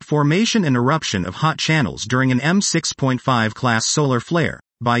Formation and eruption of hot channels during an M6.5 class solar flare,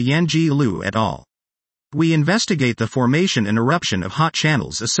 by Yanji Liu et al. We investigate the formation and eruption of hot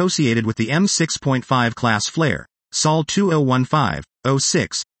channels associated with the M6.5 class flare, Sol 2015-06,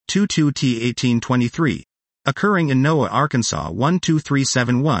 22T1823, occurring in Noah, Arkansas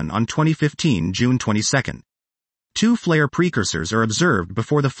 12371 on 2015 June 22. Two flare precursors are observed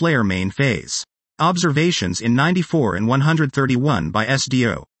before the flare main phase. Observations in 94 and 131 by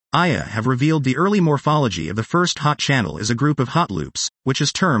SDO. IA have revealed the early morphology of the first hot channel as a group of hot loops, which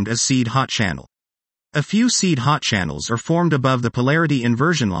is termed as seed hot channel. A few seed hot channels are formed above the polarity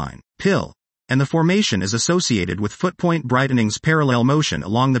inversion line, PIL, and the formation is associated with footpoint brightening's parallel motion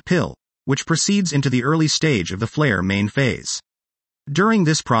along the PIL, which proceeds into the early stage of the flare main phase. During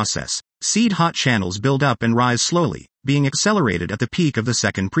this process, seed hot channels build up and rise slowly, being accelerated at the peak of the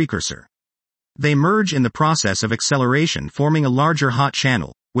second precursor. They merge in the process of acceleration, forming a larger hot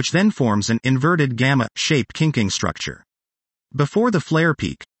channel, which then forms an inverted gamma-shaped kinking structure. Before the flare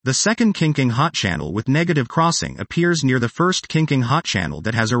peak, the second kinking hot channel with negative crossing appears near the first kinking hot channel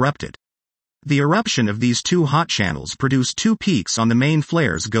that has erupted. The eruption of these two hot channels produce two peaks on the main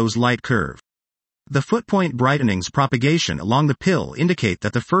flare's goes-light curve. The footpoint brightening's propagation along the PIL indicate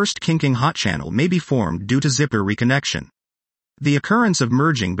that the first kinking hot channel may be formed due to zipper reconnection. The occurrence of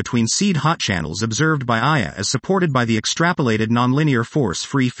merging between seed hot channels observed by IA is supported by the extrapolated nonlinear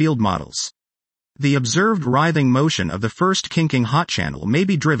force-free field models. The observed writhing motion of the first kinking hot channel may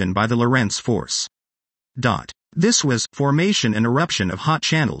be driven by the Lorentz force. This was Formation and Eruption of Hot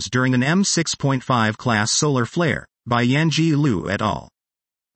Channels during an M6.5 class solar flare, by Yanji Liu et al.